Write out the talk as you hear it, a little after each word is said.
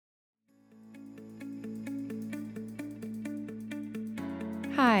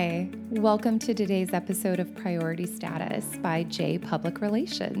Hi, welcome to today's episode of Priority Status by J Public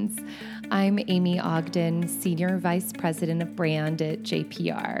Relations. I'm Amy Ogden, Senior Vice President of Brand at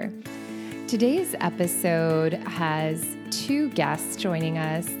JPR. Today's episode has two guests joining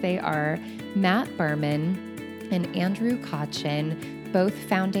us. They are Matt Berman and Andrew Kotchin, both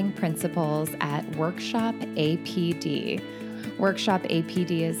founding principals at Workshop APD. Workshop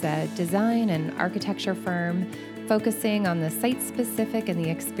APD is a design and architecture firm focusing on the site-specific and the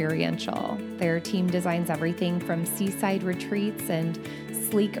experiential. Their team designs everything from seaside retreats and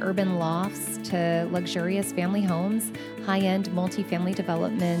sleek urban lofts to luxurious family homes, high-end multifamily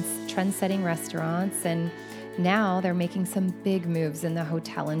developments, trend-setting restaurants, and now they're making some big moves in the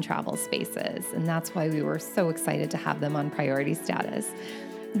hotel and travel spaces, and that's why we were so excited to have them on Priority Status.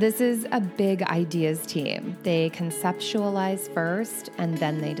 This is a big ideas team. They conceptualize first, and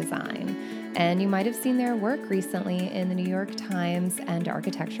then they design. And you might have seen their work recently in the New York Times and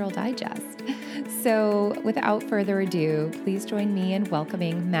Architectural Digest. So without further ado, please join me in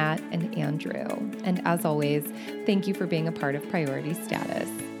welcoming Matt and Andrew. And as always, thank you for being a part of Priority Status.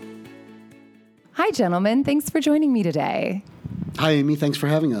 Hi, gentlemen. Thanks for joining me today. Hi, Amy. Thanks for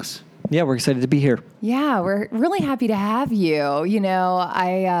having us. Yeah, we're excited to be here. Yeah, we're really happy to have you. You know,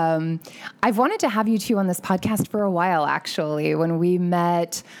 I've wanted to have you two on this podcast for a while, actually. When we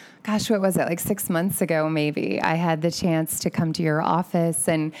met, gosh, what was it, like 6 months ago, maybe, I had the chance to come to your office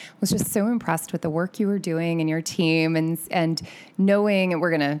and was just so impressed with the work you were doing and your team and knowing, and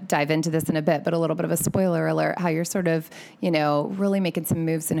we're going to dive into this in a bit, but a little bit of a spoiler alert, how you're sort of, you know, really making some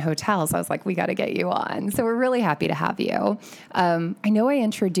moves in hotels. I was like, we got to get you on. So we're really happy to have you. I know I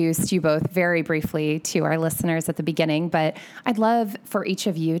introduced you both very briefly to our listeners at the beginning, but I'd love for each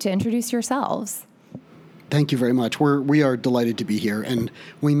of you to introduce yourselves. Thank you very much. We are delighted to be here. And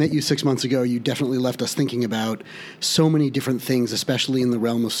when we met you 6 months ago, you definitely left us thinking about so many different things, especially in the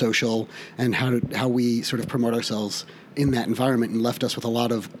realm of social and how we sort of promote ourselves in that environment, and left us with a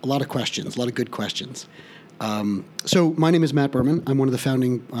lot of questions, a lot of good questions. So my name is Matt Berman. I'm one of the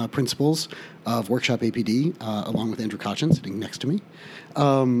founding principals of Workshop APD, along with Andrew Kotchin sitting next to me.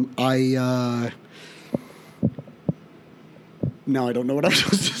 Now I don't know what I'm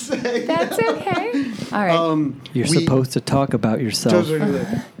supposed to say. That's okay. All right. You're supposed to talk about yourself.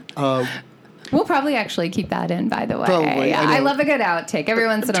 We'll probably actually keep that in, by the way. Probably, I love a good outtake. Every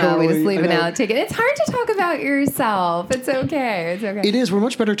once in a while, we just leave an outtake. It's hard to talk about yourself. It's okay. It's okay. It is. We're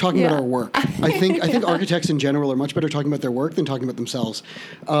much better talking about our work. I think architects in general are much better talking about their work than talking about themselves.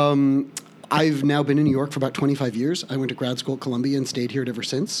 I've now been in New York for about 25 years. I went to grad school at Columbia and stayed here ever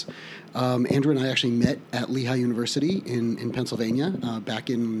since. Andrew and I actually met at Lehigh University in Pennsylvania back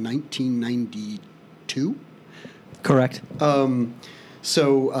in 1992. Correct.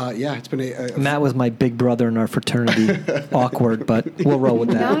 It's been Matt was my big brother in our fraternity. Awkward, but we'll roll with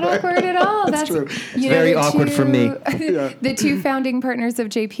that. Not awkward at all. That's true. It's very awkward for me. The two founding partners of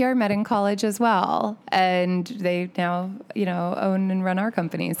JPR met in college as well, and they now, own and run our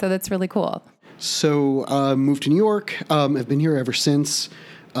company. So that's really cool. So moved to New York. I've been here ever since,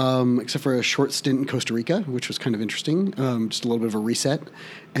 except for a short stint in Costa Rica, which was kind of interesting. Just a little bit of a reset,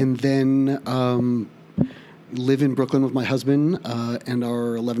 and then live in Brooklyn with my husband and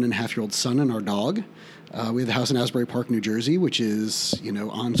our 11-and-a-half-year-old son and our dog. We have a house in Asbury Park, New Jersey, which is,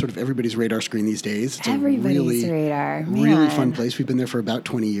 on sort of everybody's radar screen these days. It's everybody's radar. Man. Really fun place. We've been there for about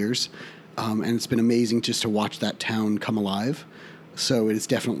 20 years, and it's been amazing just to watch that town come alive. So it is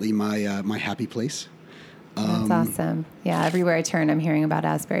definitely my happy place. That's awesome. Yeah, everywhere I turn, I'm hearing about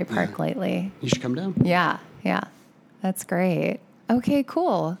Asbury Park lately. You should come down. Yeah. That's great. Okay,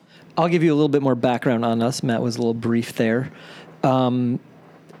 cool. I'll give you a little bit more background on us. Matt was a little brief there.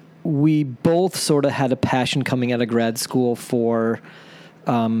 We both sort of had a passion coming out of grad school for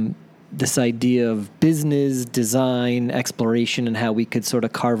this idea of business, design, exploration, and how we could sort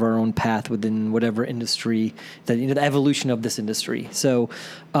of carve our own path within whatever industry, the evolution of this industry. So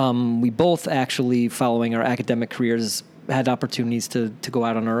we both actually, following our academic careers, had opportunities to go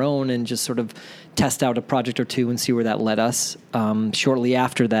out on our own and just sort of test out a project or two and see where that led us. Shortly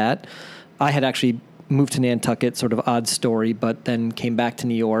after that, I had actually moved to Nantucket, sort of odd story, but then came back to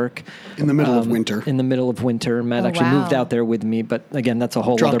New York. In the middle of winter. Matt actually moved out there with me, but again, that's a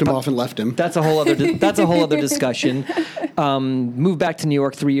whole other... Dropped him off and left him. That's a whole other discussion. Moved back to New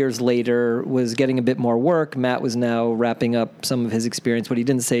York 3 years later, was getting a bit more work. Matt was now wrapping up some of his experience. What he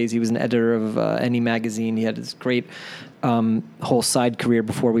didn't say is he was an editor of Any Magazine. He had this great whole side career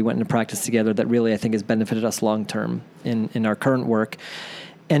before we went into practice together that really, I think, has benefited us long-term in our current work.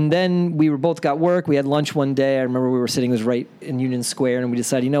 And then we both got work. We had lunch one day. I remember we were sitting, it was right in Union Square, and we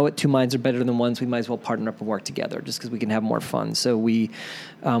decided, you know what, two minds are better than one, so we might as well partner up and work together just because we can have more fun. So we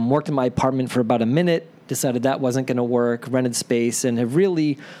worked in my apartment for about a minute, decided that wasn't going to work, rented space, and have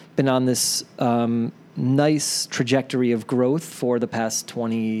really been on this nice trajectory of growth for the past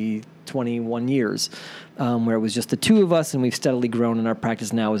 21 years, where it was just the two of us, and we've steadily grown, and our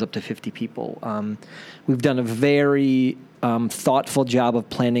practice now is up to 50 people. We've done a very thoughtful job of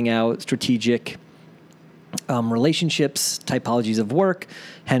planning out strategic relationships, typologies of work,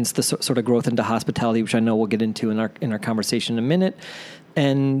 hence the sort of growth into hospitality, which I know we'll get into in our conversation in a minute.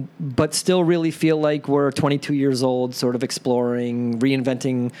 But still really feel like we're 22 years old, sort of exploring,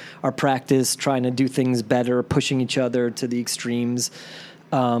 reinventing our practice, trying to do things better, pushing each other to the extremes,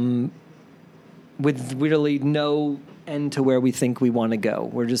 with really no end to where we think we want to go.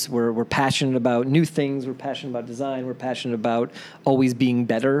 We're passionate about new things. We're passionate about design. We're passionate about always being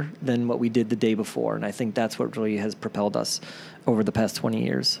better than what we did the day before. And I think that's what really has propelled us over the past 20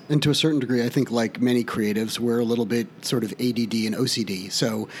 years. And to a certain degree, I think like many creatives, we're a little bit sort of ADD and OCD.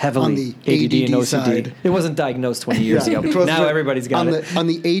 So heavily on the ADD and OCD. side, it wasn't diagnosed 20 years ago. Now everybody's got it. On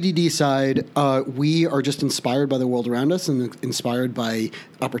the ADD side, we are just inspired by the world around us and inspired by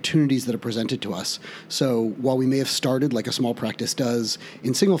opportunities that are presented to us. So while we may have started like a small practice does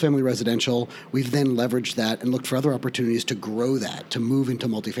in single-family residential, we've then leveraged that and looked for other opportunities to grow that, to move into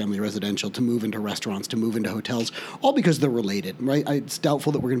multifamily residential, to move into restaurants, to move into hotels, all because they're related. Right? It's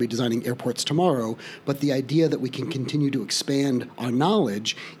doubtful that we're going to be designing airports tomorrow, but the idea that we can continue to expand our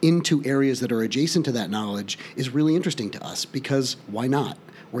knowledge into areas that are adjacent to that knowledge is really interesting to us, because why not?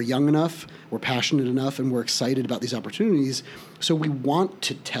 We're young enough, we're passionate enough, and we're excited about these opportunities, so we want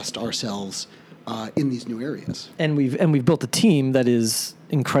to test ourselves in these new areas. And we've built a team that is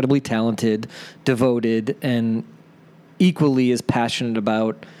incredibly talented, devoted, and equally as passionate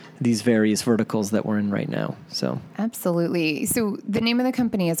about these various verticals that we're in right now. So absolutely. So the name of the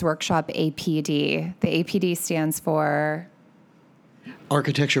company is Workshop APD. The APD stands for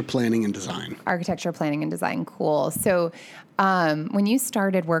Architecture, Planning, and Design. Architecture, Planning, and Design. Cool. So when you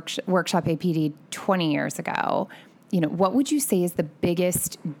started Workshop APD 20 years ago, what would you say is the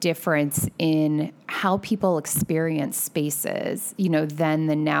biggest difference in how people experience spaces, then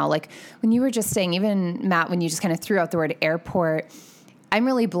than now? Like when you were just saying, even Matt, when you just kind of threw out the word airport, I'm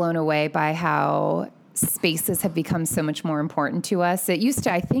really blown away by how spaces have become so much more important to us. It used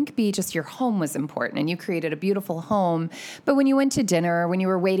to, I think, be just your home was important and you created a beautiful home. But when you went to dinner, when you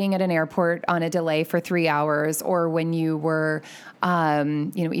were waiting at an airport on a delay for 3 hours, or when you were,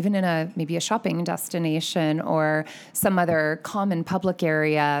 even in maybe a shopping destination or some other common public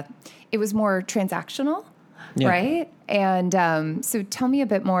area, it was more transactional. Yeah. Right? And so tell me a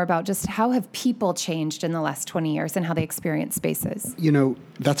bit more about just how have people changed in the last 20 years and how they experience spaces?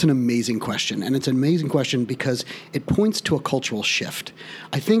 That's an amazing question. And it's an amazing question because it points to a cultural shift.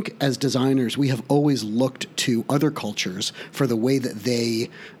 I think as designers, we have always looked to other cultures for the way that they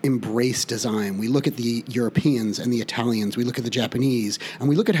embrace design. We look at the Europeans and the Italians, we look at the Japanese, and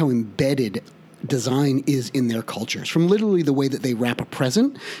we look at how embedded design is in their cultures, from literally the way that they wrap a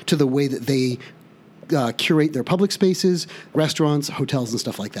present to the way that they curate their public spaces, restaurants, hotels, and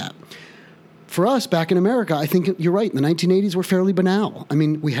stuff like that. For us, back in America, I think you're right. In the 1980s, were fairly banal. I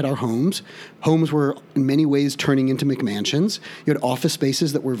mean, we had our homes. Homes were in many ways turning into McMansions. You had office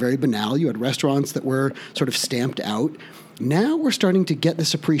spaces that were very banal. You had restaurants that were sort of stamped out. Now we're starting to get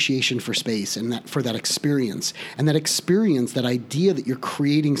this appreciation for space and for that experience. And that experience, that idea that you're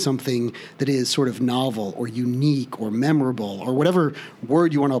creating something that is sort of novel or unique or memorable or whatever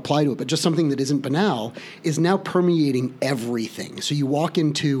word you want to apply to it, but just something that isn't banal, is now permeating everything. So you walk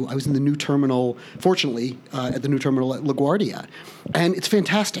into, I was in the new terminal, fortunately, at the new terminal at LaGuardia, and it's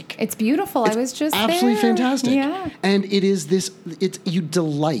fantastic. It's beautiful. I was just absolutely there. Fantastic. Yeah. And it is you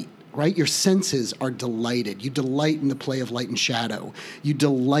delight. Right? Your senses are delighted. You delight in the play of light and shadow. You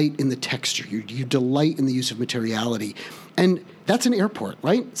delight in the texture. You delight in the use of materiality. And that's an airport,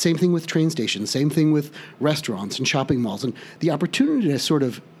 right? Same thing with train stations. Same thing with restaurants and shopping malls. And the opportunity to sort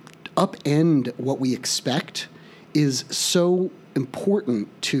of upend what we expect is so important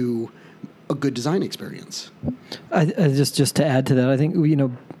to a good design experience. I just to add to that, I think,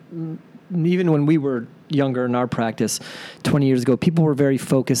 even when we were younger in our practice 20 years ago, people were very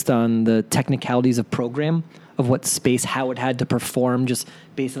focused on the technicalities of program, of what space, how it had to perform, just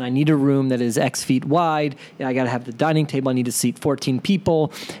based on I need a room that is X feet wide, I got to have the dining table, I need to seat 14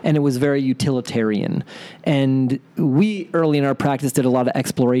 people, and it was very utilitarian. And we, early in our practice, did a lot of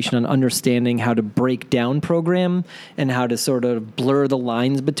exploration on understanding how to break down program and how to sort of blur the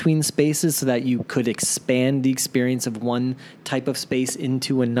lines between spaces so that you could expand the experience of one type of space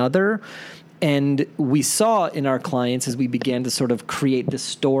into another. And we saw in our clients, as we began to sort of create the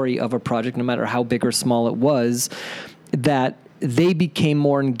story of a project, no matter how big or small it was, that they became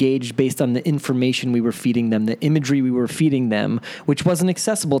more engaged based on the information we were feeding them, the imagery we were feeding them, which wasn't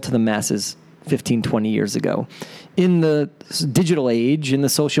accessible to the masses 15, 20 years ago. In the digital age, in the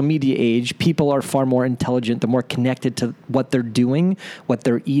social media age, people are far more intelligent. They're more connected to what they're doing, what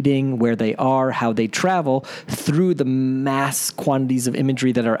they're eating, where they are, how they travel through the mass quantities of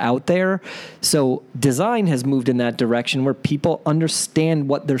imagery that are out there. So design has moved in that direction where people understand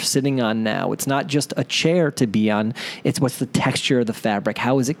what they're sitting on now. It's not just a chair to be on. It's what's the texture of the fabric.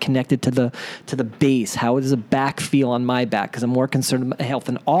 How is it connected to the base? How does the back feel on my back? Because I'm more concerned about health.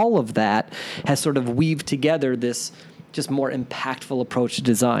 And all of that has sort of weaved together this just more impactful approach to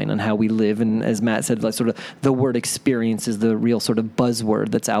design on how we live. And as Matt said, like sort of the word experience is the real sort of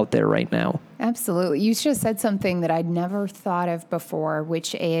buzzword that's out there right now. Absolutely. You just said something that I'd never thought of before,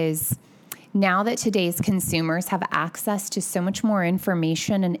 which is now that today's consumers have access to so much more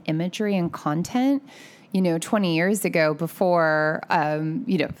information and imagery and content, 20 years ago before,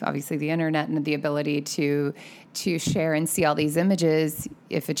 obviously the internet and the ability to share and see all these images,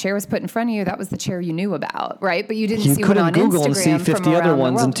 if a chair was put in front of you, that was the chair you knew about, right? But you didn't see one on Instagram. You couldn't Google and see 50 other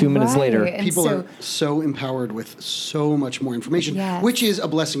ones in 2 minutes later. And people are so empowered with so much more information, which is a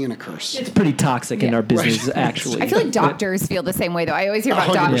blessing and a curse. It's pretty toxic in our business, actually. I feel like doctors feel the same way, though. I always hear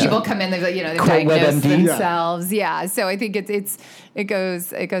about people come in, they diagnose themselves. Yeah. So I think it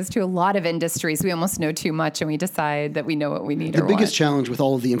goes to a lot of industries. We almost know too much, and we decide that we know what we need. The biggest challenge with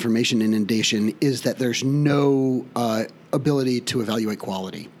all of the information inundation is that there's no ability to evaluate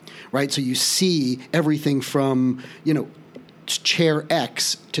quality, right? So you see everything from, chair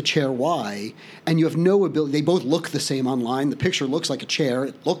X to chair Y, and you have no ability. They both look the same online. The picture looks like a chair.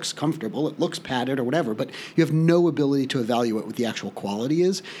 It looks comfortable. It looks padded or whatever, but you have no ability to evaluate what the actual quality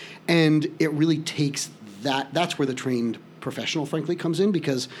is. And it really takes that's where the trained professional, frankly, comes in,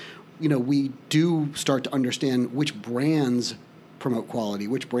 because, we do start to understand which brands promote quality,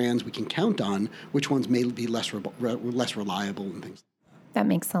 which brands we can count on, which ones may be less reliable and things. That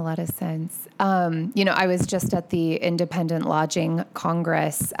makes a lot of sense. I was just at the Independent Lodging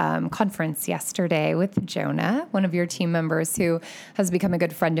Congress conference yesterday with Jonah, one of your team members who has become a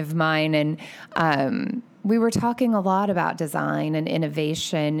good friend of mine. And we were talking a lot about design and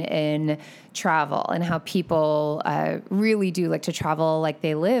innovation in travel and how people really do like to travel like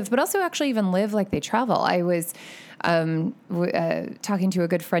they live, but also actually even live like they travel. I was talking to a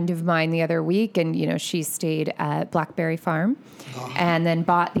good friend of mine the other week, and she stayed at Blackberry Farm and then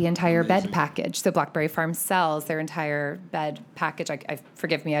bought the entire bed package. So Blackberry Farm sells their entire bed package.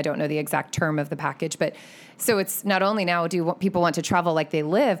 Forgive me, I don't know the exact term of the package, but so it's not only now do people want to travel like they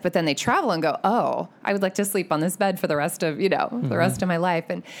live, but then they travel and go, oh, I would like to sleep on this bed for the rest of the rest of my life.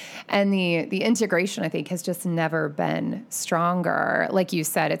 And the integration, I think, has just never been stronger. Like you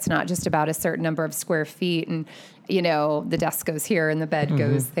said, it's not just about a certain number of square feet and the desk goes here and the bed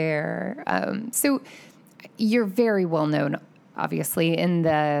goes there. So you're very well known, obviously, in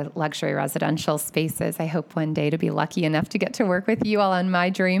the luxury residential spaces. I hope one day to be lucky enough to get to work with you all on my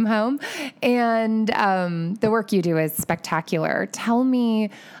dream home. And the work you do is spectacular. Tell me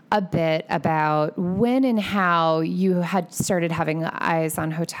a bit about when and how you had started having eyes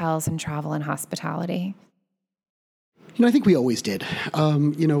on hotels and travel and hospitality. I think we always did.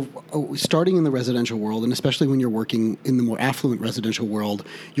 Starting in the residential world, and especially when you're working in the more affluent residential world,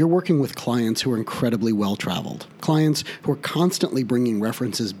 you're working with clients who are incredibly well-traveled, clients who are constantly bringing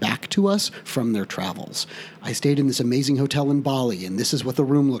references back to us from their travels. I stayed in this amazing hotel in Bali, and this is what the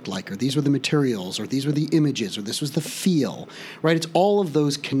room looked like, or these were the materials, or these were the images, or this was the feel, right? It's all of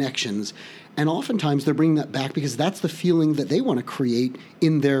those connections. And oftentimes they're bringing that back because that's the feeling that they want to create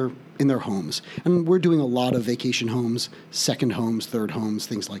in their homes. And we're doing a lot of vacation homes, second homes, third homes,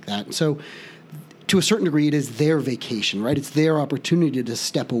 things like that. And so to a certain degree, it is their vacation, right? It's their opportunity to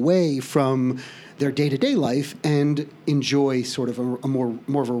step away from their day-to-day life and enjoy sort of a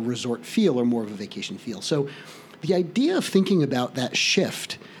more of a resort feel or more of a vacation feel. So the idea of thinking about that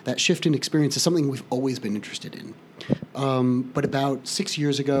shift, that shift in experience is something we've always been interested in. But about 6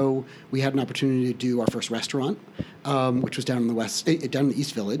 years ago, we had an opportunity to do our first restaurant, which was down in the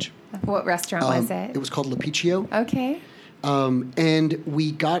East Village. What restaurant was it? It was called L'Apiccio. Okay. And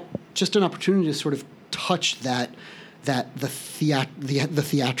we got just an opportunity to sort of touch the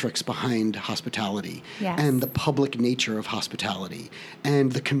theatrics behind hospitality, yes, and the public nature of hospitality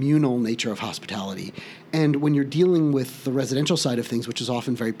and the communal nature of hospitality. And when you're dealing with the residential side of things, which is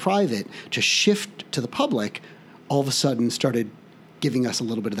often very private, to shift to the public all of a sudden started giving us a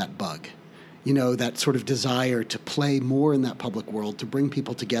little bit of that bug. That sort of desire to play more in that public world, to bring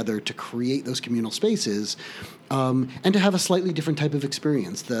people together, to create those communal spaces, and to have a slightly different type of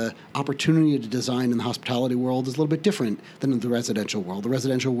experience. The opportunity to design in the hospitality world is a little bit different than in the residential world. The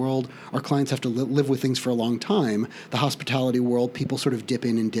residential world, our clients have to live with things for a long time. The hospitality world, people sort of dip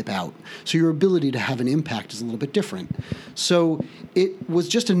in and dip out. So your ability to have an impact is a little bit different. So it was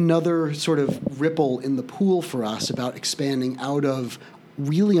just another sort of ripple in the pool for us about expanding out of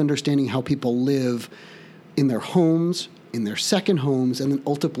really understanding how people live in their homes, in their second homes, and then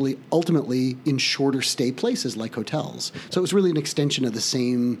ultimately in shorter stay places like hotels. So it was really an extension of the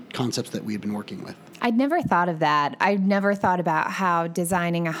same concepts that we had been working with. I'd never thought of that. I'd never thought about how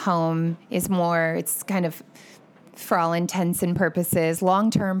designing a home is more, it's kind of, for all intents and purposes,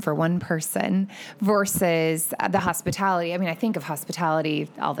 long-term for one person versus the hospitality. I mean, I think of hospitality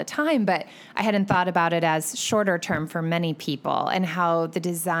all the time, but I hadn't thought about it as shorter term for many people, and how the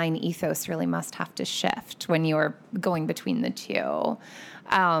design ethos really must have to shift when you're going between the two.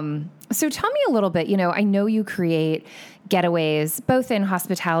 So tell me a little bit, I know you create getaways, both in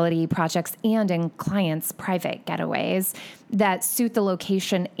hospitality projects and in clients' private getaways that suit the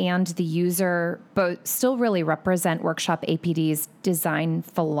location and the user, but still really represent Workshop APD's design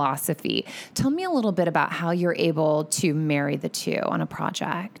philosophy. Tell me a little bit about how you're able to marry the two on a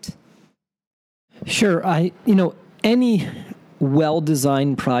project. Sure. Any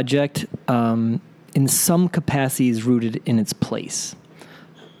well-designed project, in some capacity is rooted in its place.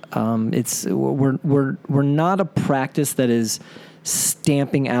 We're not a practice that is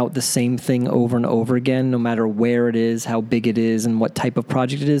stamping out the same thing over and over again, no matter where it is, how big it is, and what type of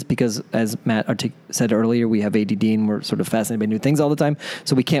project it is, because as Matt said earlier, we have ADD and we're sort of fascinated by new things all the time,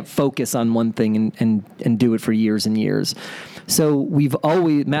 so we can't focus on one thing and do it for years and years. So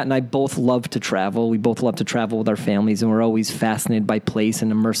Matt and I both love to travel. We both love to travel with our families, and we're always fascinated by place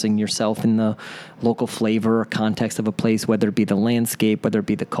and immersing yourself in the local flavor or context of a place, whether it be the landscape, whether it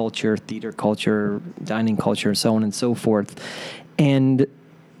be the culture, theater culture, dining culture, so on and so forth. And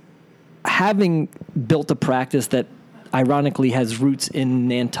having built a practice that ironically has roots in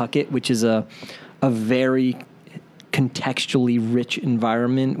Nantucket, which is a very contextually rich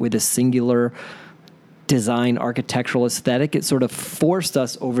environment with a singular design architectural aesthetic, it sort of forced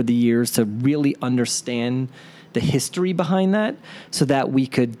us over the years to really understand the history behind that so that we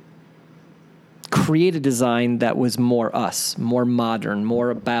could create a design that was more us, more modern, more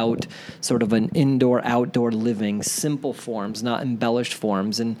about sort of an indoor-outdoor living, simple forms, not embellished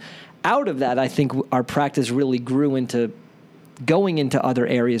forms. And out of that, I think our practice really grew into going into other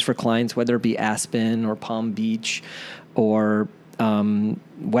areas for clients, whether it be Aspen or Palm Beach or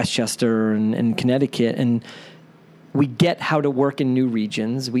Westchester and Connecticut. And we get how to work in new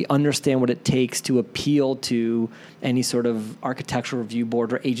regions. We understand what it takes to appeal to any sort of architectural review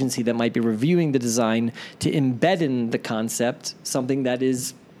board or agency that might be reviewing the design, to embed in the concept something that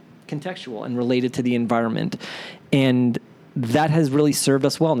is contextual and related to the environment. And that has really served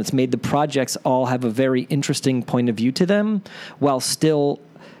us well, and it's made the projects all have a very interesting point of view to them while still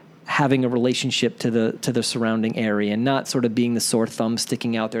having a relationship to the surrounding area, and not sort of being the sore thumb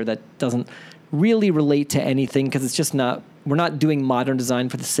sticking out there that doesn't really relate to anything, because it's just not, we're not doing modern design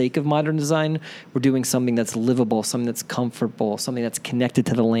for the sake of modern design. We're doing something that's livable, something that's comfortable, something that's connected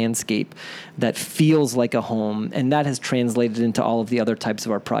to the landscape, that feels like a home. And that has translated into all of the other types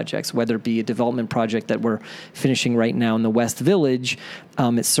of our projects, whether it be a development project that we're finishing right now in the West Village.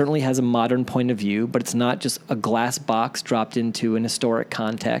 It certainly has a modern point of view, but it's not just a glass box dropped into an historic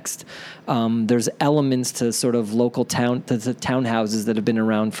context. There's elements to sort of local townhouses that have been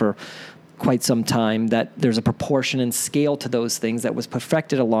around for quite some time, that there's a proportion and scale to those things that was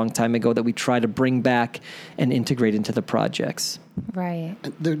perfected a long time ago that we try to bring back and integrate into the projects. Right.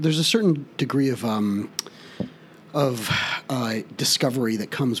 There's a certain degree of discovery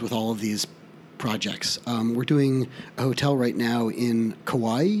that comes with all of these projects. We're doing a hotel right now in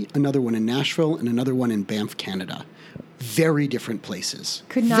Kauai, another one in Nashville, and another one in Banff, Canada. Very different places.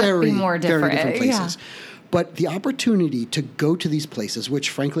 Could not be more different. Very different places. Yeah. But the opportunity to go to these places, which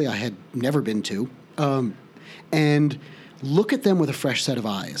frankly I had never been to, and look at them with a fresh set of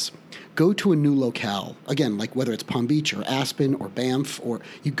eyes. Go to a new locale. Again, like whether it's Palm Beach or Aspen or Banff, or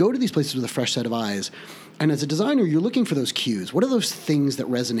you go to these places with a fresh set of eyes. And as a designer, you're looking for those cues. What are those things that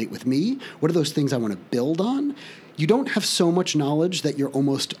resonate with me? What are those things I want to build on? You don't have so much knowledge that you're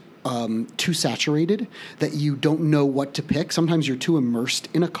almost too saturated, that you don't know what to pick. Sometimes you're too immersed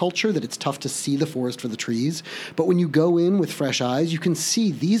in a culture that it's tough to see the forest for the trees. But when you go in with fresh eyes, you can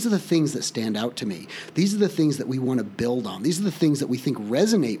see these are the things that stand out to me. These are the things that we want to build on. These are the things that we think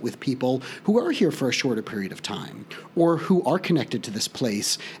resonate with people who are here for a shorter period of time, or who are connected to this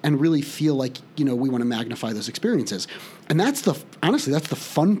place and really feel like, we want to magnify those experiences. And that's the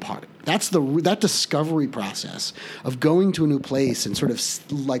fun part. That's that discovery process of going to a new place and sort of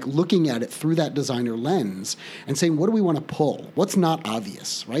like looking at it through that designer lens and saying, what do we want to pull? What's not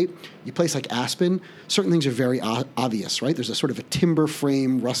obvious, right? You place like Aspen, certain things are very obvious, right? There's a sort of a timber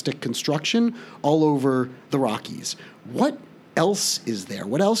frame, rustic construction all over the Rockies. What else is there?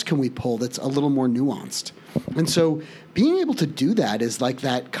 What else can we pull that's a little more nuanced? And so being able to do that is like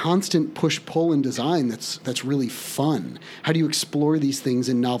that constant push-pull in design that's really fun. How do you explore these things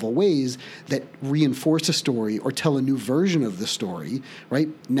in novel ways that reinforce a story or tell a new version of the story, right?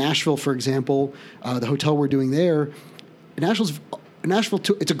 Nashville, for example, the hotel we're doing there, Nashville,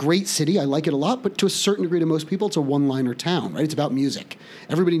 it's a great city. I like it a lot, but to a certain degree to most people, it's a one-liner town, right? It's about music.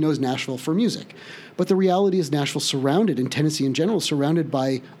 Everybody knows Nashville for music. But the reality is Nashville's surrounded, and Tennessee in general, surrounded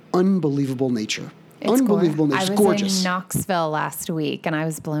by unbelievable nature. Unbelievable nature. It's gorgeous. I was in Knoxville last week, and I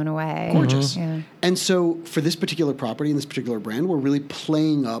was blown away. Gorgeous. Yeah. And so for this particular property and this particular brand, we're really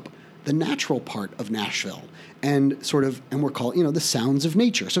playing up the natural part of Nashville and we're calling, the sounds of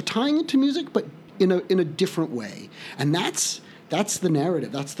nature. So tying it to music, but in a different way. And that's the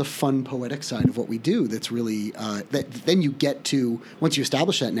narrative. That's the fun, poetic side of what we do. That's really then you get to, once you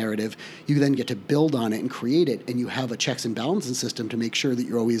establish that narrative, you then get to build on it and create it, and you have a checks and balances system to make sure that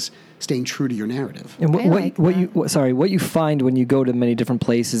you're always staying true to your narrative. And what you find when you go to many different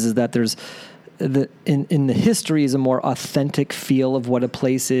places is that there's in the history is a more authentic feel of what a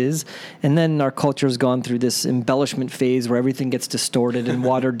place is, and then our culture has gone through this embellishment phase where everything gets distorted and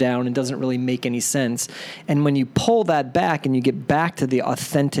watered down and doesn't really make any sense. And when you pull that back and you get back to the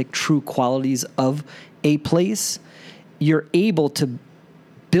authentic, true qualities of a place, you're able to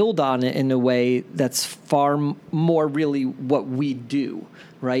build on it in a way that's far more really what we do,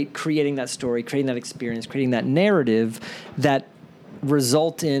 right? Creating that story, creating that experience, creating that narrative that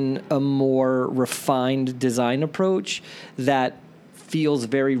result in a more refined design approach that feels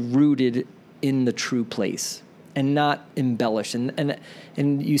very rooted in the true place and not embellished. And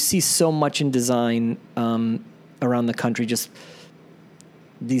you see so much in design around the country, just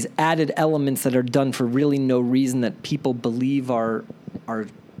these added elements that are done for really no reason that people believe are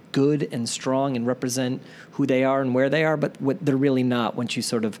good and strong and represent who they are and where they are, but what they're really not once you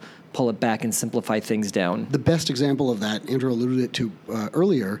sort of pull it back and simplify things down. The best example of that, Andrew alluded to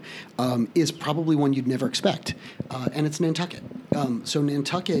earlier, is probably one you'd never expect, and it's Nantucket. So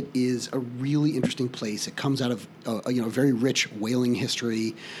Nantucket is a really interesting place. It comes out of a very rich whaling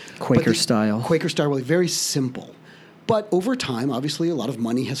history. Quaker style, very simple. But over time, obviously, a lot of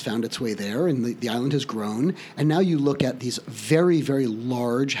money has found its way there, and the island has grown. And now you look at these very, very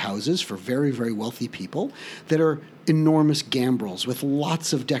large houses for very, very wealthy people that are enormous gambrels with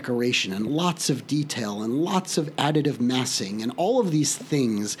lots of decoration and lots of detail and lots of additive massing and all of these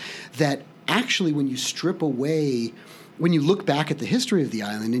things that actually, when you strip away, when you look back at the history of the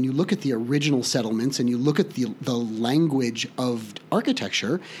island and you look at the original settlements and you look at the language of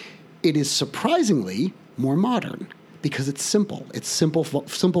architecture, it is surprisingly more modern. Because it's simple. It's simple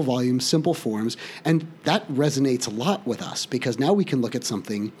volumes, simple forms, and that resonates a lot with us because now we can look at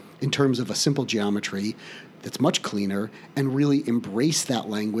something in terms of a simple geometry that's much cleaner and really embrace that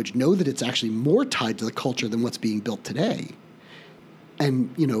language, know that it's actually more tied to the culture than what's being built today,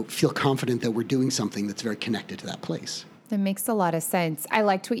 and feel confident that we're doing something that's very connected to that place. That makes a lot of sense. I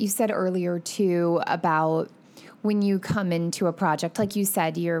liked what you said earlier, too, about when you come into a project, like you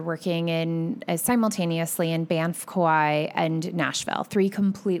said, you're working simultaneously in Banff, Kauai, and Nashville, 3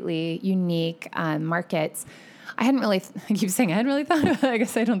 completely unique markets. I hadn't really thought about it. I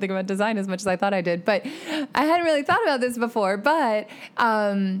guess I don't think about design as much as I thought I did, but I hadn't really thought about this before. But,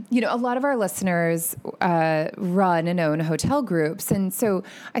 a lot of our listeners run and own hotel groups. And so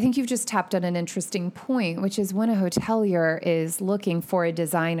I think you've just tapped on an interesting point, which is when a hotelier is looking for a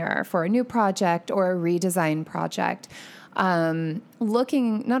designer for a new project or a redesign project,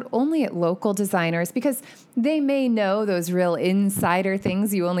 looking not only at local designers, because they may know those real insider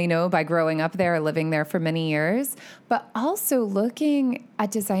things you only know by growing up there, living there for many years, but also looking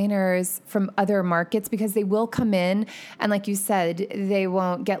at designers from other markets, because they will come in and, like you said, they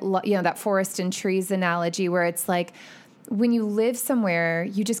won't get, that forest and trees analogy where it's like, when you live somewhere,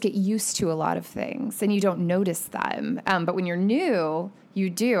 you just get used to a lot of things and you don't notice them. But when you're new, you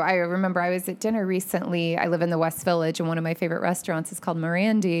do. I remember I was at dinner recently. I live in the West Village, and one of my favorite restaurants is called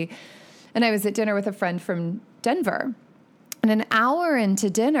Morandi. And I was at dinner with a friend from Denver. And an hour into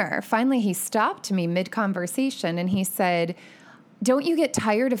dinner, finally he stopped me mid-conversation and he said, "Don't you get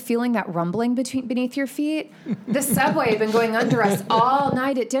tired of feeling that rumbling beneath your feet? The subway had been going under us all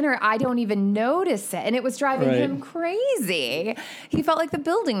night at dinner. I don't even notice it." And it was driving him crazy. He felt like the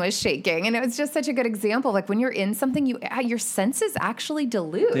building was shaking. And it was just such a good example. Like when you're in something, your senses actually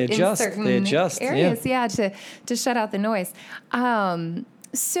dilute in certain areas. Yeah, to shut out the noise.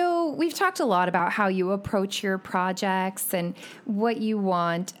 So we've talked a lot about how you approach your projects and what you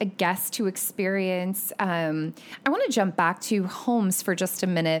want a guest to experience. I want to jump back to homes for just a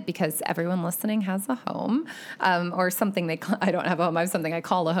minute, because everyone listening has a home, or something I don't have a home. I have something I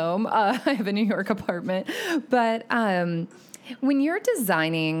call a home. I have a New York apartment. But when you're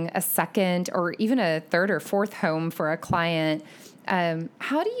designing a second or even a third or fourth home for a client,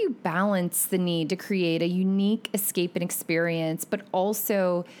 how do you balance the need to create a unique escape and experience, but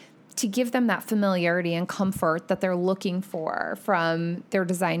also to give them that familiarity and comfort that they're looking for from their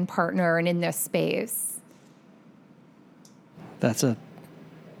design partner and in this space? That's a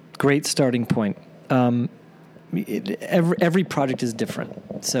great starting point. Every project is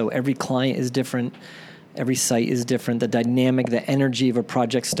different. So every client is different. Every site is different. The dynamic, the energy of a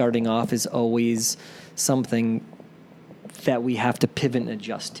project starting off is always something that we have to pivot and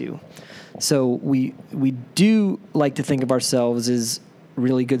adjust to. So we do like to think of ourselves as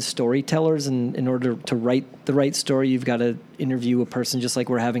really good storytellers, and in order to write the right story, you've got to interview a person just like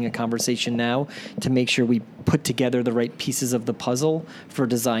we're having a conversation now to make sure we put together the right pieces of the puzzle for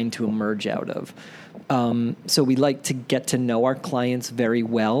design to emerge out of. So we like to get to know our clients very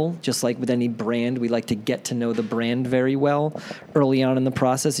well. Just like with any brand, we like to get to know the brand very well early on in the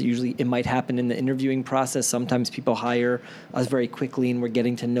process. It might happen in the interviewing process. Sometimes people hire us very quickly, and we're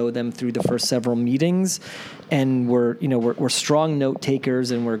getting to know them through the first several meetings. And we're strong note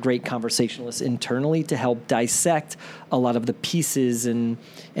takers, and we're great conversationalists internally to help dissect a lot of the pieces and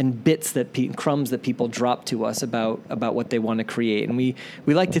bits crumbs that people drop to us about what they want to create. And we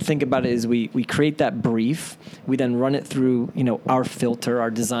like to think about it as we create that brief. We then run it through our filter,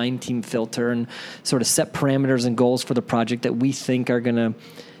 our design team filter, and sort of set parameters and goals for the project that we think are going to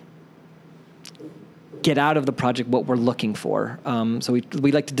get out of the project what we're looking for. So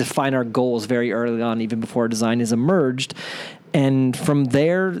we like to define our goals very early on, even before our design is emerged. And from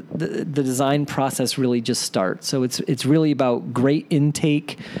there, the design process really just starts. So it's really about great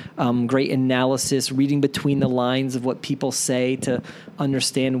intake, great analysis, reading between the lines of what people say to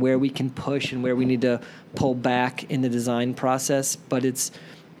understand where we can push and where we need to pull back in the design process. But it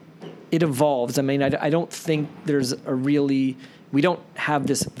evolves. I mean, I don't think we don't have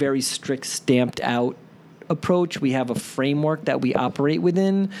this very strict stamped out approach. We have a framework that we operate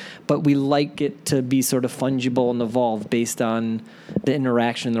within, but we like it to be sort of fungible and evolve based on the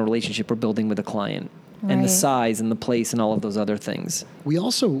interaction and the relationship we're building with a client, and the size and the place and all of those other things. We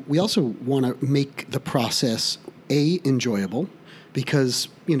also want to make the process enjoyable, because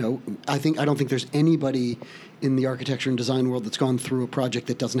I don't think there's anybody in the architecture and design world that's gone through a project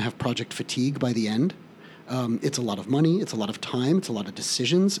that doesn't have project fatigue by the end. It's a lot of money, it's a lot of time, it's a lot of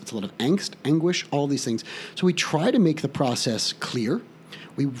decisions, it's a lot of angst, anguish, all these things. So we try to make the process clear.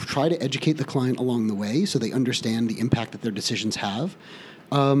 We try to educate the client along the way so they understand the impact that their decisions have.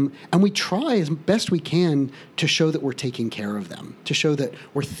 And we try as best we can to show that we're taking care of them, to show that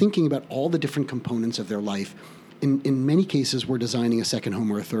we're thinking about all the different components of their life. In many cases, we're designing a second home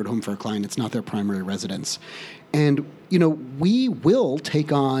or a third home for a client. It's not their primary residence. And, we will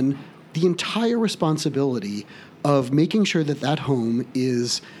take on the entire responsibility of making sure that home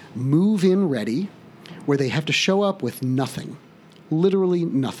is move-in ready, where they have to show up with nothing, literally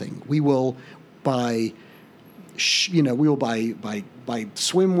nothing. We will buy, buy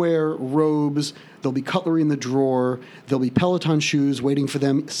swimwear, robes. There'll be cutlery in the drawer. There'll be Peloton shoes waiting for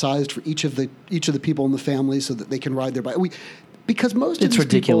them, sized for each of the people in the family, so that they can ride their bike. Because most of it's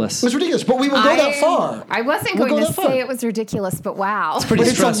ridiculous. It's ridiculous, but we will go that far. I wasn't going to say it was ridiculous, but wow. It's pretty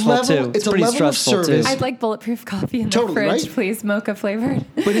stressful, too. It's pretty stressful, of service. I'd like bulletproof coffee in the fridge, please, mocha flavored.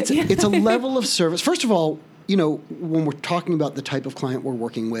 But it's a level of service. First of all, when we're talking about the type of client we're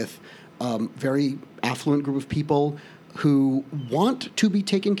working with, very affluent group of people, who want to be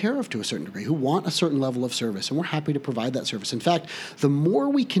taken care of to a certain degree, who want a certain level of service, and we're happy to provide that service. In fact, the more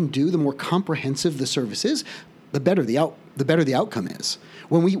we can do, the more comprehensive the service is, the better the outcome is.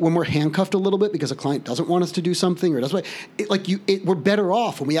 When we're handcuffed a little bit because a client doesn't want us to do something or doesn't, we're better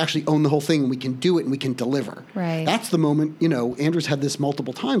off when we actually own the whole thing and we can do it and we can deliver. Right. That's the moment. Andrew's had this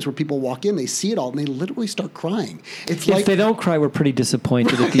multiple times where people walk in, they see it all, and they literally start crying. It's if they don't cry, we're pretty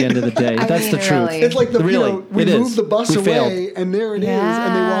disappointed at the end of the day. That's the truth. Really. It's like we move the bus away, failed. and there it is,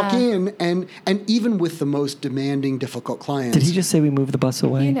 and they walk in, and even with the most demanding, difficult clients. Did he just say we moved the bus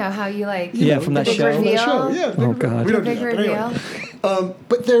away? You know how you like... from that big show? reveal? Yeah. Oh, God. We don't Big do that, but anyway. reveal?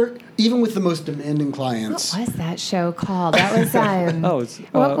 But they're, even with the most demanding clients... What was that show called? That was...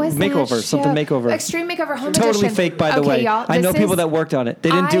 It's what was Makeover, that something show? Makeover. Extreme Makeover Home Totally Edition. fake, by the Okay, way. y'all, I know this people is- that worked on it. They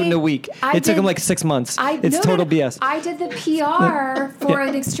didn't do it in a week. It took them like 6 months. It's total BS. I did the PR for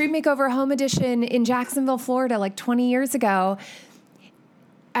an Extreme Makeover Home Edition in Jacksonville, Florida, like 20 years ago.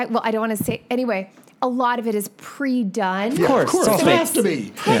 I don't want to say... Anyway... A lot of it is pre-done. Of course. It So has to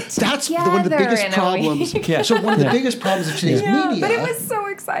be. That's one of the together biggest in a problems. week. Yeah. So one of the biggest problems of today's media... But it was so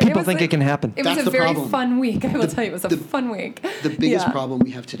exciting. People think it can happen. It was That's a the very problem. fun week. I will tell you, it was a fun week. The biggest problem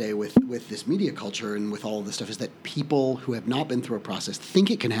we have today with this media culture and with all of this stuff is that people who have not been through a process think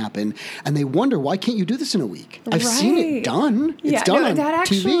it can happen, and they wonder, why can't you do this in a week? I've seen it done. It's done on that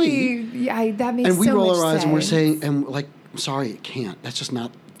TV. actually, that makes And we so roll much our eyes sense. and we're saying, I'm sorry, it can't. That's just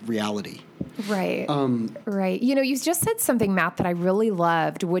not reality. Right. Right. You just said something, Matt, that I really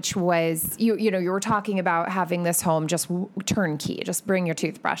loved, which was, you were talking about having this home just turnkey, just bring your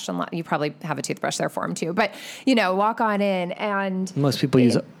toothbrush, and you probably have a toothbrush there for them too, but, walk on in and... Most people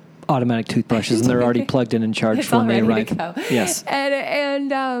use automatic toothbrushes and they're already plugged in and charged It's when they all arrive. ready to go. Yes.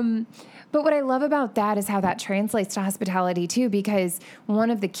 But what I love about that is how that translates to hospitality too, because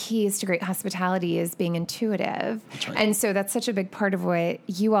one of the keys to great hospitality is being intuitive. That's right. And so that's such a big part of what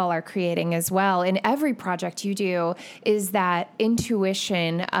you all are creating as well. In every project you do is that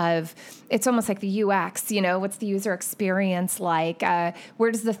intuition of, it's almost like the UX, what's the user experience like?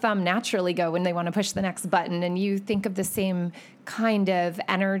 Where does the thumb naturally go when they want to push the next button? And you think of the same kind of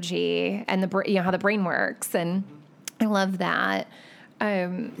energy and how the brain works. And I love that.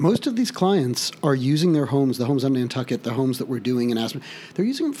 Most of these clients are using their homes, the homes on Nantucket, the homes that we're doing in Aspen, they're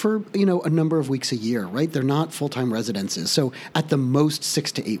using them for, a number of weeks a year, right? They're not full-time residences. So at the most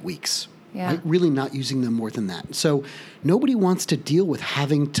 6 to 8 weeks, right? Really not using them more than that. So nobody wants to deal with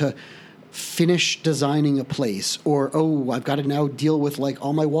having to finish designing a place or, I've got to now deal with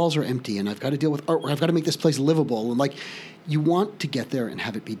all my walls are empty and I've got to deal with art, or I've got to make this place livable. And you want to get there and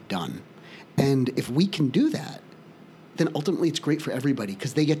have it be done. And if we can do that, then ultimately it's great for everybody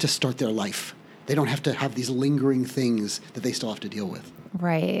because they get to start their life. They don't have to have these lingering things that they still have to deal with.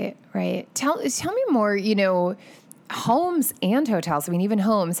 Right. Tell me more, homes and hotels, even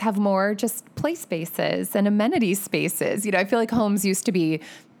homes have more just play spaces and amenity spaces. I feel like homes used to be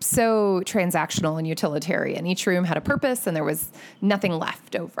so transactional and utilitarian. Each room had a purpose and there was nothing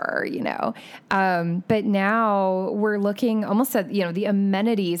left over, But now we're looking almost at, the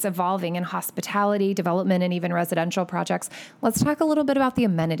amenities evolving in hospitality, development, and even residential projects. Let's talk a little bit about the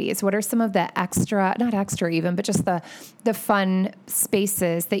amenities. What are some of the not extra even, but just the fun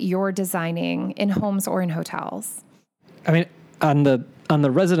spaces that you're designing in homes or in hotels? On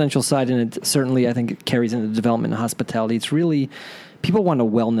the residential side, and it certainly I think it carries into development and hospitality, it's really people want a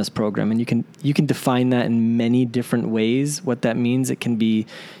wellness program, and you can define that in many different ways. What that means, it can be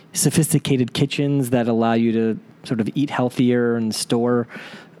sophisticated kitchens that allow you to sort of eat healthier and store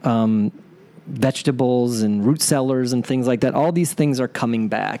vegetables and root cellars and things like that. All these things are coming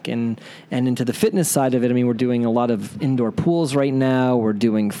back. And into the fitness side of it, we're doing a lot of indoor pools right now. We're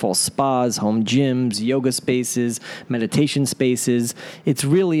doing full spas, home gyms, yoga spaces, meditation spaces. It's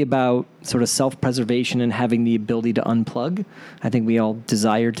really about sort of self-preservation and having the ability to unplug. I think we all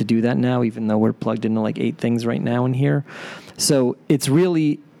desire to do that now, even though we're plugged into 8 things right now in here. So it's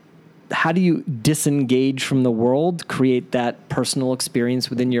really, how do you disengage from the world, create that personal experience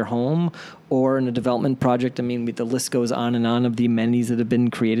within your home or in a development project? The list goes on and on of the amenities that have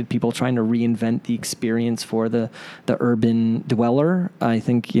been created, people trying to reinvent the experience for the urban dweller. I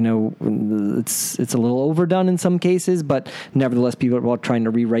think, it's a little overdone in some cases, but nevertheless, people are all trying to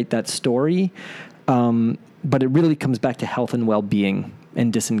rewrite that story. But it really comes back to health and well-being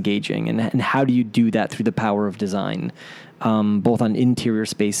and disengaging. And how do you do that through the power of design? Both on interior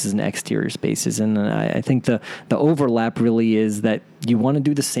spaces and exterior spaces. And I think the overlap really is that you want to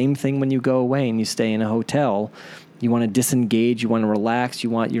do the same thing when you go away and you stay in a hotel. You want to disengage, you want to relax,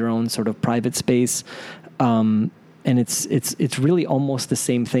 you want your own sort of private space. And it's really almost the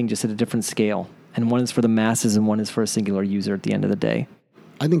same thing, just at a different scale. and one is for the masses and one is for a singular user at the end of the day.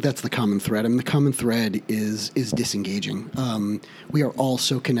 I think that's the common thread. I mean, the common thread is disengaging. We are all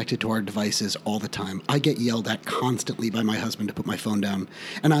so connected to our devices all the time. I get yelled at constantly by my husband to put my phone down,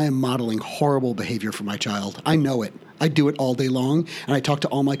 and I am modeling horrible behavior for my child. I know it. I do it all day long, and I talk to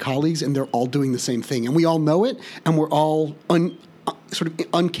all my colleagues, and they're all doing the same thing. And we all know it, and we're all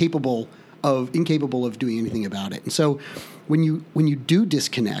incapable of doing anything about it. And so when you do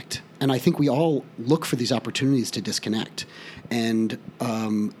disconnect, and I think we all look for these opportunities to disconnect, and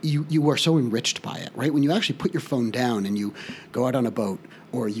you are so enriched by it, right? When you actually put your phone down and you go out on a boat,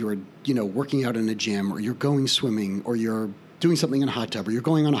 or you're working out in a gym, or you're going swimming, or you're doing something in a hot tub, or you're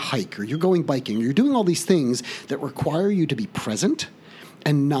going on a hike, or you're going biking, or you're doing all these things that require you to be present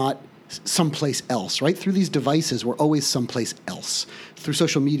and not someplace else, right? Through these devices, we're always someplace else. Through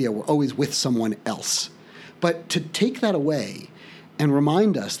social media, we're always with someone else. But to take that away and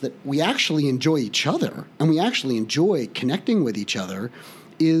remind us that we actually enjoy each other and we actually enjoy connecting with each other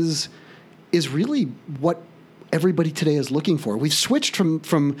is really what everybody today is looking for. We've switched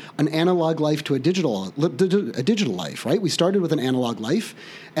from an analog life to a digital life, right? We started with an analog life,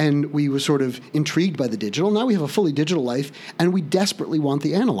 and we were sort of intrigued by the digital. Now we have a fully digital life, and we desperately want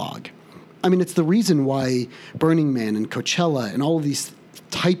the analog. I mean, it's the reason why Burning Man and Coachella and all of these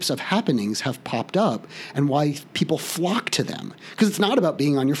types of happenings have popped up, and why people flock to them. Because it's not about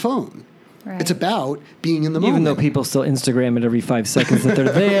being on your phone. Right. It's about being in the moment. Even though people still Instagram it every 5 seconds that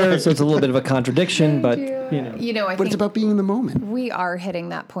they're there, so it's a little bit of a contradiction, but I think it's about being in the moment. We are hitting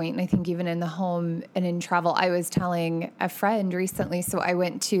that point, and I think even in the home and in travel. I was telling a friend recently, so I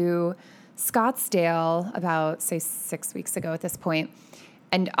went to Scottsdale about, say, 6 weeks ago at this point,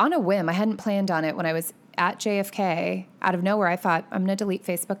 and on a whim, I hadn't planned on it when I was at JFK, out of nowhere, I thought, I'm going to delete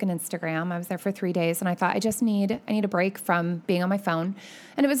Facebook and Instagram. I was there for 3 days, and I thought, I need a break from being on my phone.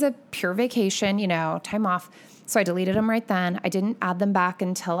 And it was a pure vacation, time off. So I deleted them right then. I didn't add them back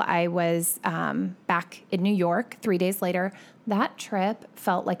until I was back in New York 3 days later. That trip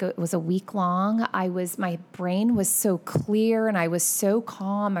felt like it was a week long. My brain was so clear, and I was so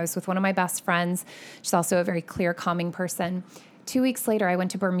calm. I was with one of my best friends. She's also a very clear, calming person. 2 weeks later, I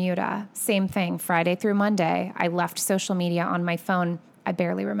went to Bermuda. Same thing, Friday through Monday. I left social media on my phone. I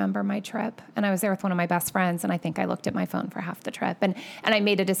barely remember my trip. And I was there with one of my best friends, and I think I looked at my phone for half the trip. And I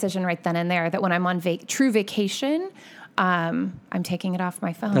made a decision right then and there that when I'm on true vacation, I'm taking it off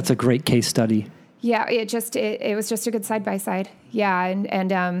my phone. That's a great case study. Yeah, it was just a good side-by-side. Yeah,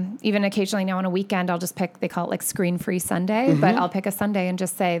 and even occasionally now on a weekend, I'll just pick, they call it like screen-free Sunday, but I'll pick a Sunday and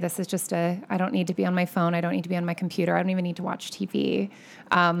just say, this is just I don't need to be on my phone. I don't need to be on my computer. I don't even need to watch TV.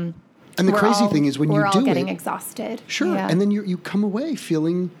 And the crazy thing is when you do it, we're all getting exhausted. Sure, yeah. And then you come away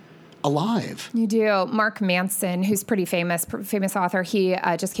feeling alive. You do. Mark Manson, who's pretty famous author, he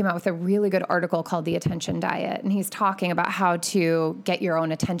just came out with a really good article called The Attention Diet, and he's talking about how to get your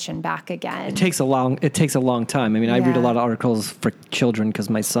own attention back again. It takes a long time. I mean, I read a lot of articles for children because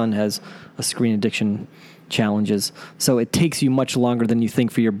my son has a screen addiction challenges. So it takes you much longer than you think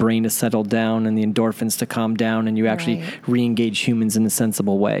for your brain to settle down and the endorphins to calm down, and you actually re-engage humans in a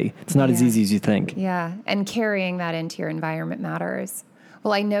sensible way. It's not as easy as you think. Yeah, and carrying that into your environment matters.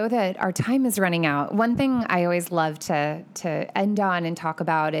 Well, I know that our time is running out. One thing I always love to end on and talk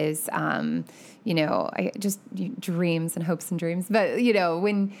about is, dreams and hopes and dreams. But,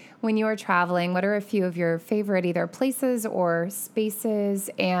 when you are traveling, what are a few of your favorite either places or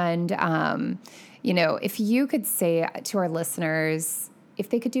spaces? And, if you could say to our listeners, if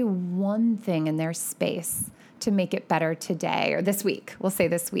they could do one thing in their space to make it better today or this week, we'll say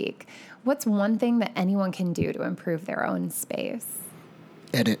this week, what's one thing that anyone can do to improve their own space?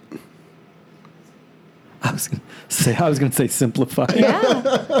 Edit. I was going to say simplify.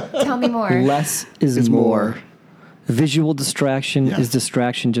 Yeah. Tell me more. Less is more. Visual distraction is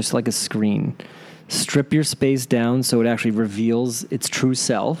distraction, just like a screen. Strip your space down so it actually reveals its true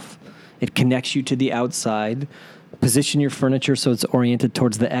self. It connects you to the outside. Position your furniture so it's oriented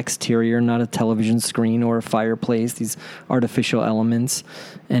towards the exterior, not a television screen or a fireplace, these artificial elements.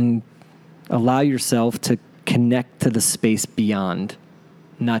 And allow yourself to connect to the space beyond,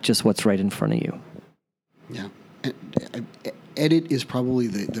 not just what's right in front of you. Yeah. Edit is probably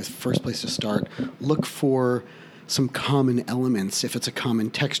the first place to start. Look for some common elements. If it's a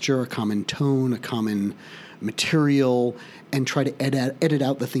common texture, a common tone, a common material, and try to edit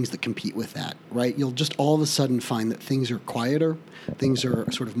out the things that compete with that, right? You'll just all of a sudden find that things are quieter, things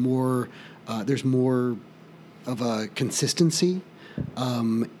are sort of more, there's more of a consistency,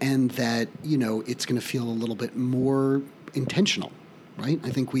 and that, it's going to feel a little bit more intentional. Right?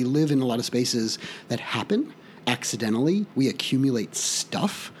 I think we live in a lot of spaces that happen accidentally. We accumulate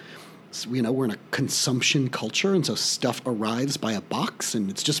stuff, we're in a consumption culture, and so stuff arrives by a box, and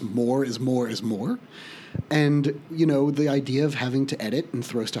it's just more is more is more. And, the idea of having to edit and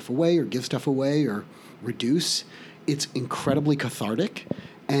throw stuff away or give stuff away or reduce, it's incredibly cathartic,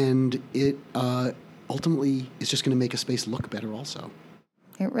 and it ultimately is just going to make a space look better also.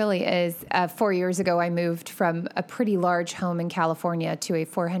 It really is. 4 years ago, I moved from a pretty large home in California to a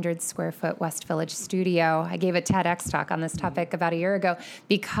 400 square foot West Village studio. I gave a TEDx talk on this topic about a year ago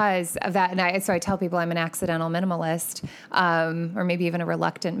because of that. And so I tell people I'm an accidental minimalist, or maybe even a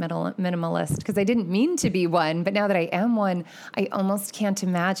reluctant minimalist, because I didn't mean to be one. But now that I am one, I almost can't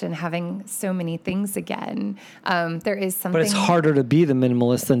imagine having so many things again. There is something. But it's harder to be the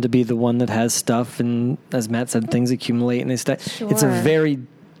minimalist than to be the one that has stuff. And as Matt said, things accumulate and they stay. Sure. It's a very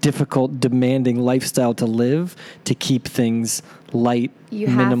difficult, demanding lifestyle to live, to keep things light,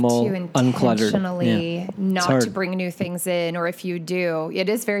 minimal, uncluttered. You have to intentionally not to bring new things in, or if you do, it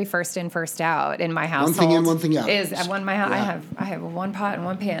is very first in, first out in my household. One thing in, one thing out. I have one pot and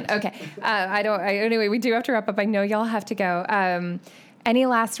one pan. Okay. Anyway, we do have to wrap up. I know y'all have to go. Any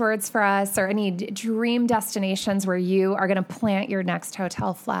last words for us, or any dream destinations where you are going to plant your next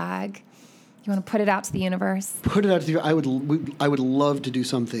hotel flag? You want to put it out to the universe? Put it out to the. I would love to do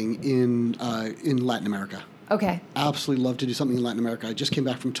something in Latin America. Okay. Absolutely love to do something in Latin America. I just came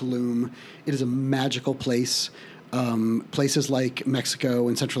back from Tulum. It is a magical place. Places like Mexico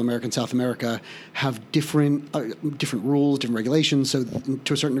and Central America and South America have different rules, different regulations. So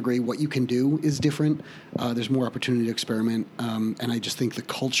to a certain degree, what you can do is different. There's more opportunity to experiment, and I just think the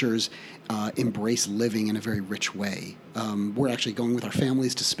cultures embrace living in a very rich way. We're actually going with our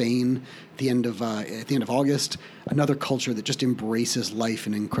families to Spain at the end of August. Another culture that just embraces life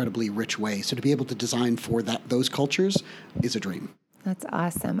in an incredibly rich way. So to be able to design for those cultures is a dream. That's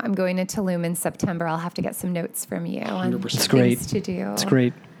awesome. I'm going to Tulum in September. I'll have to get some notes from you 100%. on It's great. things to do. It's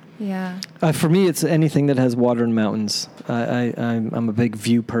great. Yeah. For me, it's anything that has water and mountains. I'm a big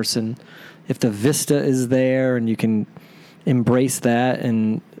view person. If the vista is there and you can embrace that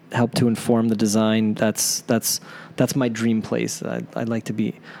and help to inform the design, that's my dream place. I'd like to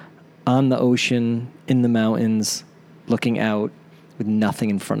be on the ocean, in the mountains, looking out with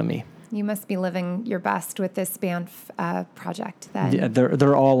nothing in front of me. You must be living your best with this Banff project then. Yeah,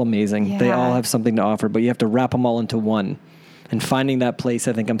 they're all amazing. Yeah. They all have something to offer, but you have to wrap them all into one. And finding that place,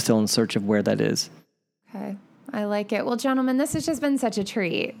 I think I'm still in search of where that is. Okay. I like it. Well, gentlemen, this has just been such a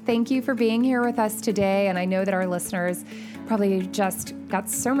treat. Thank you for being here with us today. And I know that our listeners probably just got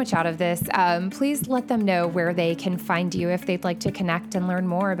so much out of this. Please let them know where they can find you if they'd like to connect and learn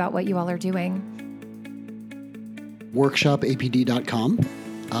more about what you all are doing. Workshopapd.com.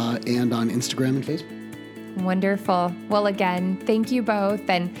 And on Instagram and Facebook. Wonderful. Well, again, thank you both.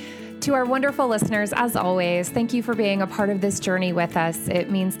 And to our wonderful listeners, as always, thank you for being a part of this journey with us. It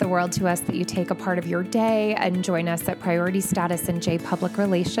means the world to us that you take a part of your day and join us at Priority Status and J Public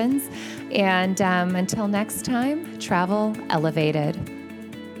Relations. And until next time, travel elevated.